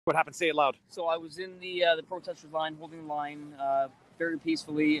What happened? Say it loud. So I was in the protesters' line, holding the line very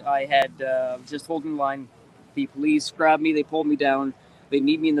peacefully. I had just holding the line. The police grabbed me. They pulled me down. They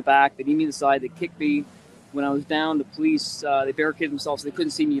kneed me in the back. They kneed me in the side. They kicked me. When I was down, the police, they barricaded themselves so they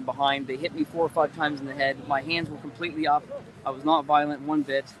couldn't see me behind. They hit me 4 or 5 times in the head. My hands were completely up. I was not violent one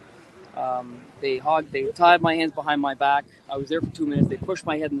bit. They tied my hands behind my back. I was there for 2 minutes. They pushed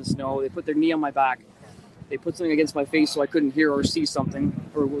my head in the snow. They put their knee on my back. They put something against my face so I couldn't hear or see something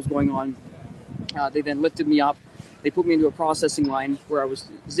or what was going on. They then lifted me up. They put me into a processing line where I was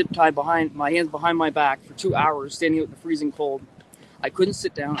zip tied behind my hands behind my back for 2 hours, standing out in the freezing cold. I couldn't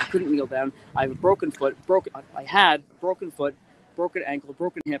sit down. I couldn't kneel down. I have a broken foot. I had a broken foot, broken ankle,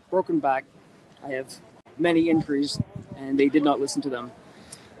 broken hip, broken back. I have many injuries, and they did not listen to them.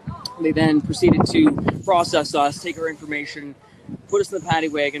 They then proceeded to process us, take our information, put us in the paddy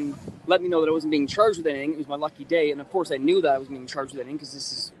wagon, let me know that I wasn't being charged with anything. It was my lucky day, and of course I knew that I wasn't being charged with anything because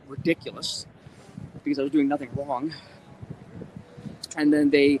this is ridiculous, because I was doing nothing wrong. And then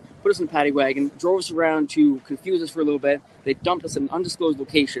they put us in the paddy wagon, drove us around to confuse us for a little bit. They dumped us in an undisclosed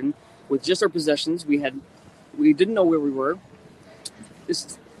location with just our possessions. We didn't know where we were.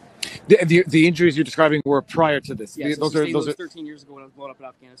 The injuries you're describing were prior to this. Yes, those are 13 years ago when I was blown up in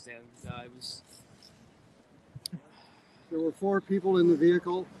Afghanistan. There were 4 people in the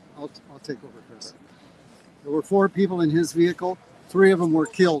vehicle. I'll take over, Chris. There were 4 people in his vehicle. 3 of them were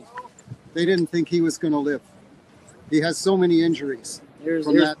killed. They didn't think he was going to live. He has so many injuries. Here's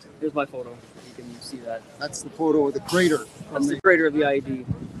my photo. You can see that. That's the photo of the crater. That's the crater of the IED.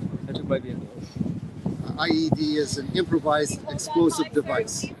 I took my vehicle. IED is an improvised explosive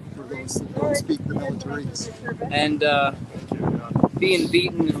device, for those that don't speak the militaries. And being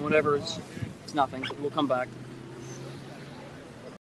beaten and whatever, it's nothing. We'll come back.